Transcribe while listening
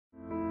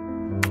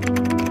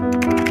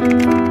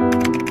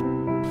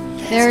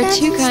There are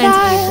two kinds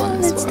of people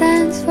in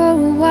this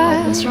world.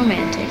 Hopeless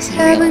romantics and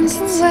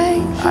realists.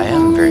 I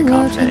am very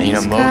confident, and you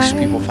know, most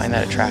people find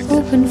that attractive.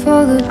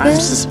 I'm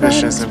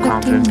suspicious of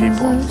confident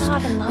people.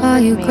 Not in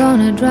love with me.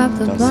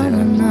 Don't say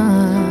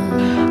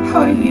that.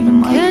 How do you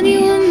even like Can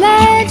me? you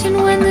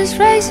imagine when this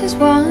race is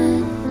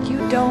won? You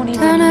don't even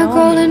Turn our know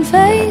golden me.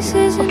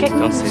 faces Okay, into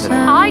don't the say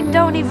that. I sun.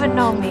 don't even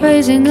know me.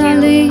 Praising our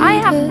leaders, I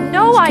have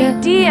no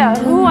idea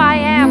who I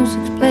am.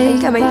 I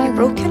think I might be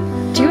broken.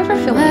 Do you ever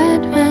feel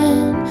weird?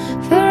 Madman,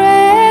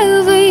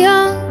 forever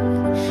young.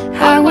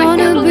 I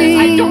wanna be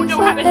I don't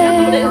know how to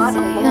handle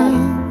forever this.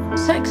 young.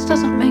 Sex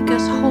doesn't make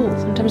us whole.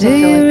 Sometimes Do I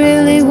feel you like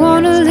really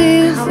wanna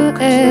live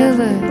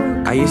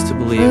forever I used to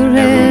believe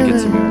everyone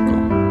gets a miracle.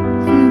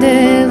 and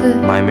ever?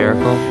 My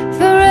miracle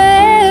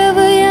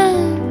Forever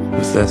young.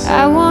 was this.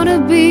 I wanna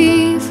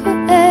be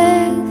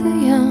forever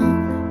young.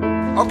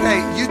 Okay,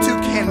 you two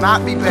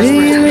cannot be best Do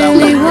friends you without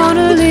really one.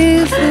 wanna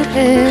live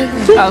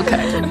forever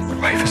Okay.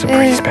 Life is a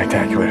pretty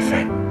spectacular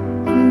thing.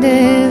 and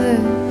ever?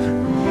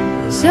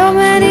 So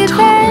many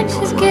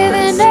adventures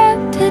given up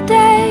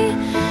today.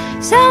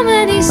 So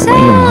many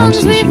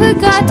songs we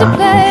forgot to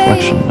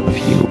play.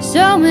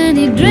 So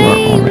many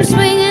dreams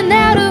swinging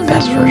out of the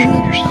blue.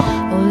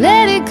 Oh,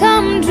 let it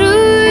come true.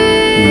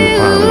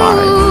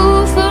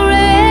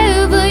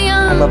 Forever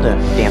young. I'd love to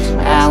dance with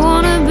my I best.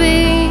 wanna be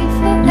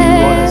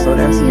You want to slow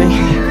dance with me?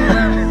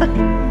 forever.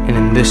 And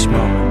in this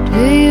moment, Do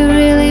you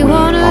really We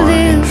wanna are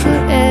live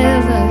infinite.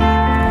 forever?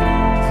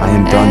 I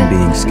am done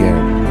being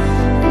scared.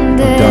 And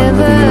I'm done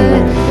living in a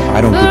world where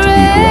I don't get to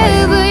be who I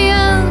forever am.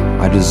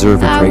 young. I deserve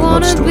a I great love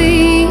wanna story.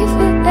 be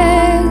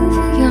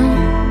forever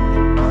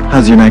young.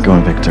 How's your night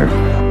going, Victor?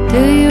 Do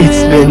you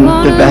It's really been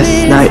wanna the best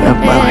live night of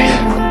my life.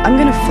 forever I'm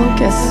gonna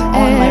focus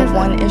on my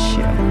one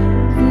issue,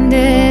 and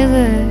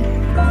ever?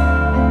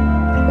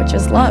 which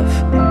is love.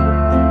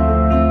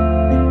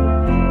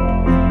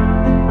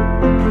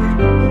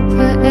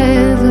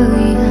 Forever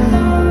young.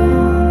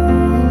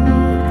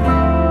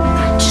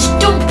 Just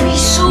don't be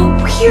so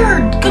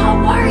weird.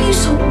 God, why are you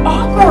so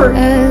awkward?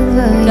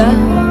 Forever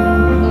young.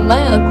 Am I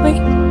ugly?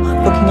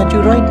 Looking at you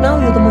right now,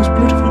 you're the most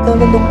beautiful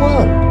girl in the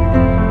world.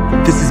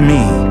 This is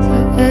me.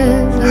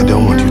 Forever I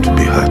don't want you to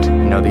be hurt.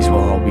 You know, these will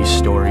all be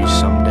stories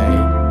someday,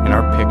 and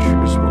our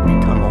pictures will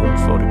become old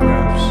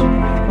photographs.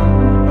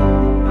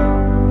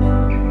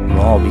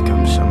 We'll all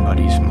become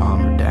somebody's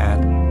mom or dad.